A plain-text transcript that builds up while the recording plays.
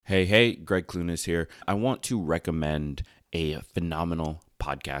Hey, Greg Clunas here. I want to recommend a phenomenal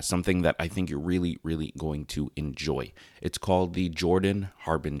podcast, something that I think you're really going to enjoy. It's called The Jordan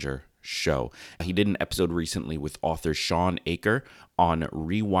Harbinger Show. He did an episode recently with author Shawn Achor on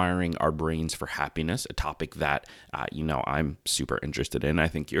rewiring our brains for happiness, a topic that, I'm super interested in. I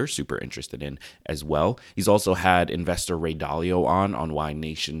think you're super interested in as well. He's also had investor Ray Dalio on why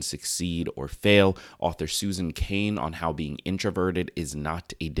nations succeed or fail, author Susan Cain on how being introverted is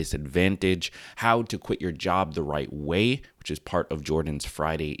not a disadvantage, how to quit your job the right way, which is part of Jordan's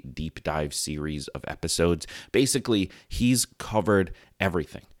Friday deep dive series of episodes. Basically, he's covered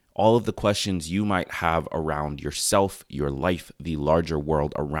everything. All of the questions you might have around yourself, your life, the larger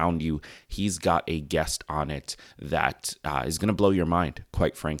world around you, he's got a guest on it that is going to blow your mind,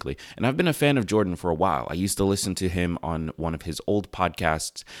 quite frankly. And I've been a fan of Jordan for a while. I used to listen to him on one of his old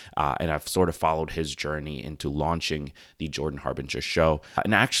podcasts, and I've sort of followed his journey into launching the Jordan Harbinger Show.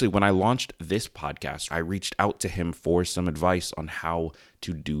 And actually, when I launched this podcast, I reached out to him for some advice on how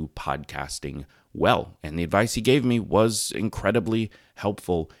to do podcasting well. And the advice he gave me was incredibly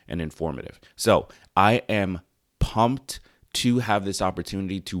helpful and informative. So I am pumped to have this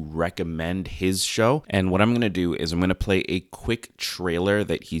opportunity to recommend his show. And what I'm going to do is I'm going to play a quick trailer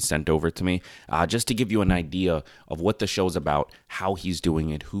that he sent over to me, just to give you an idea of what the show's about, how he's doing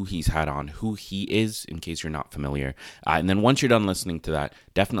it, who he's had on, who he is, in case you're not familiar. And then once you're done listening to that,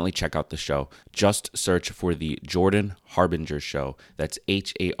 definitely check out the show. Just search for the Jordan Harbinger Show. That's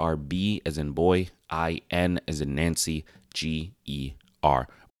Harb as in boy, IN as in Nancy, GER.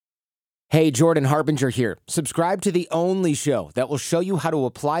 Hey, Jordan Harbinger here. Subscribe to the only show that will show you how to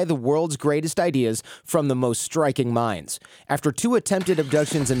apply the world's greatest ideas from the most striking minds. After 2 attempted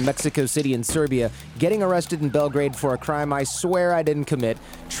abductions in Mexico City and Serbia, getting arrested in Belgrade for a crime I swear I didn't commit,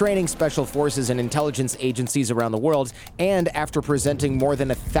 training special forces and intelligence agencies around the world, and after presenting more than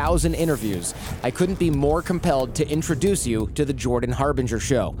 1,000 interviews, I couldn't be more compelled to introduce you to the Jordan Harbinger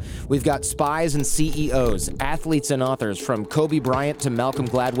Show. We've got spies and CEOs, athletes and authors from Kobe Bryant to Malcolm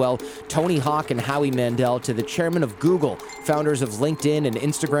Gladwell, Tony Hawk and Howie Mandel to the chairman of Google, founders of LinkedIn and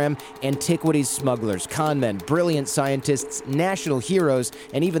Instagram, antiquities smugglers, conmen, brilliant scientists, national heroes,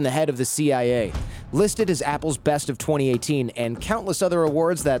 and even the head of the CIA. Listed as Apple's Best of 2018 and countless other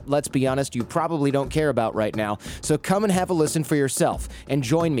awards that, let's be honest, you probably don't care about right now. So come and have a listen for yourself and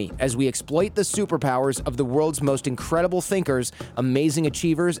join me as we exploit the superpowers of the world's most incredible thinkers, amazing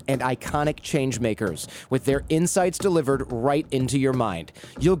achievers, and iconic changemakers with their insights delivered right into your mind.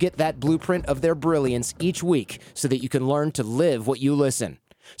 You'll get that blueprint of their brilliance each week so that you can learn to live what you listen.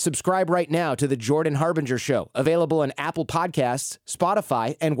 Subscribe right now to The Jordan Harbinger Show, available on Apple Podcasts,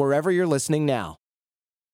 Spotify, and wherever you're listening now.